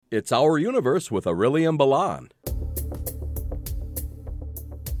It's Our Universe with Aurelian Balan.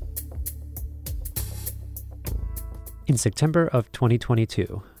 In September of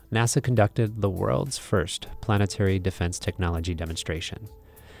 2022, NASA conducted the world's first planetary defense technology demonstration.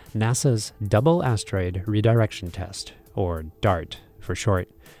 NASA's Double Asteroid Redirection Test, or DART for short,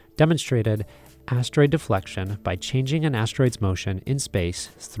 demonstrated asteroid deflection by changing an asteroid's motion in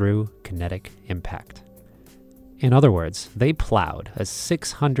space through kinetic impact. In other words, they plowed a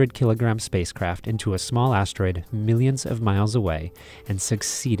 600-kilogram spacecraft into a small asteroid millions of miles away and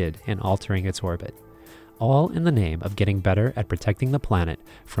succeeded in altering its orbit, all in the name of getting better at protecting the planet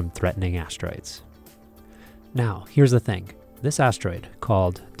from threatening asteroids. Now, here's the thing. This asteroid,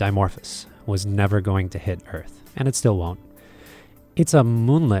 called Dimorphos, was never going to hit Earth, and it still won't. It's a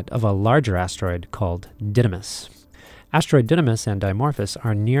moonlet of a larger asteroid called Didymos. Asteroid Didymos and Dimorphos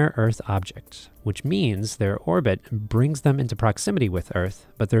are near-Earth objects, which means their orbit brings them into proximity with Earth,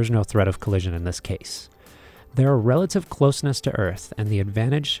 but there's no threat of collision in this case. Their relative closeness to Earth and the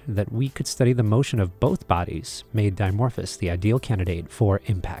advantage that we could study the motion of both bodies made Dimorphos the ideal candidate for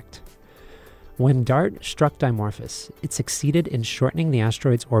impact. When DART struck Dimorphos, it succeeded in shortening the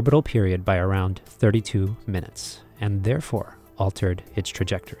asteroid's orbital period by around 32 minutes, and therefore altered its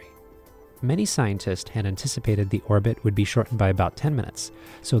trajectory. Many scientists had anticipated the orbit would be shortened by about 10 minutes,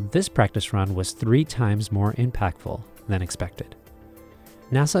 so this practice run was 3 times more impactful than expected.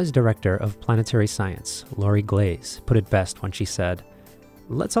 NASA's Director of Planetary Science, Lori Glaze, put it best when she said,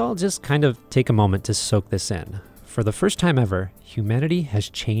 "Let's all just kind of take a moment to soak this in. For the first time ever, humanity has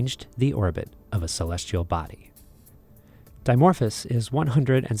changed the orbit of a celestial body." Dimorphos is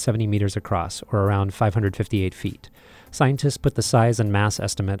 170 meters across, or around 558 feet. Scientists put the size and mass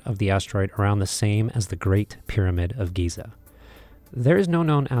estimate of the asteroid around the same as the Great Pyramid of Giza. There is no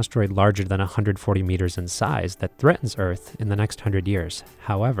known asteroid larger than 140 meters in size that threatens Earth in the next 100 years.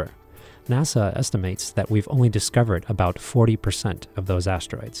 However, NASA estimates that we've only discovered about 40% of those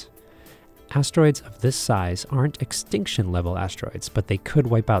asteroids. Asteroids of this size aren't extinction-level asteroids, but they could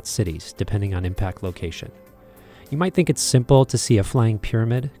wipe out cities depending on impact location. You might think it's simple to see a flying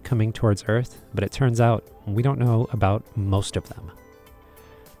pyramid coming towards Earth, but it turns out we don't know about most of them.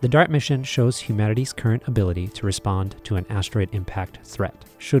 The DART mission shows humanity's current ability to respond to an asteroid impact threat,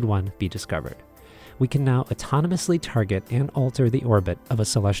 should one be discovered. We can now autonomously target and alter the orbit of a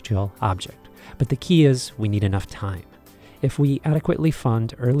celestial object, but the key is we need enough time. If we adequately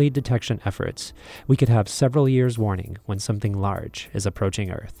fund early detection efforts, we could have several years' warning when something large is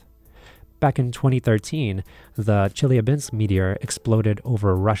approaching Earth. Back in 2013, the Chelyabinsk meteor exploded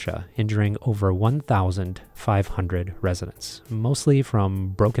over Russia, injuring over 1,500 residents, mostly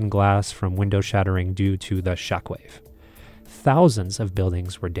from broken glass from window shattering due to the shockwave. Thousands of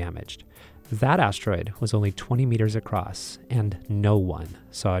buildings were damaged. That asteroid was only 20 meters across, and no one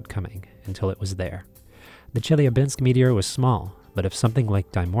saw it coming until it was there. The Chelyabinsk meteor was small, but if something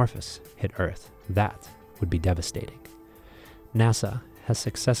like Dimorphos hit Earth, that would be devastating. NASA has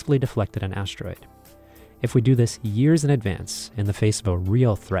successfully deflected an asteroid. If we do this years in advance in the face of a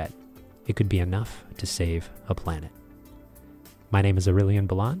real threat, it could be enough to save a planet. My name is Aurelian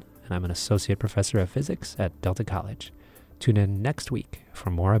Balan, and I'm an associate professor of physics at Delta College. Tune in next week for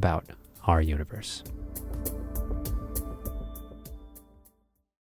more about our universe.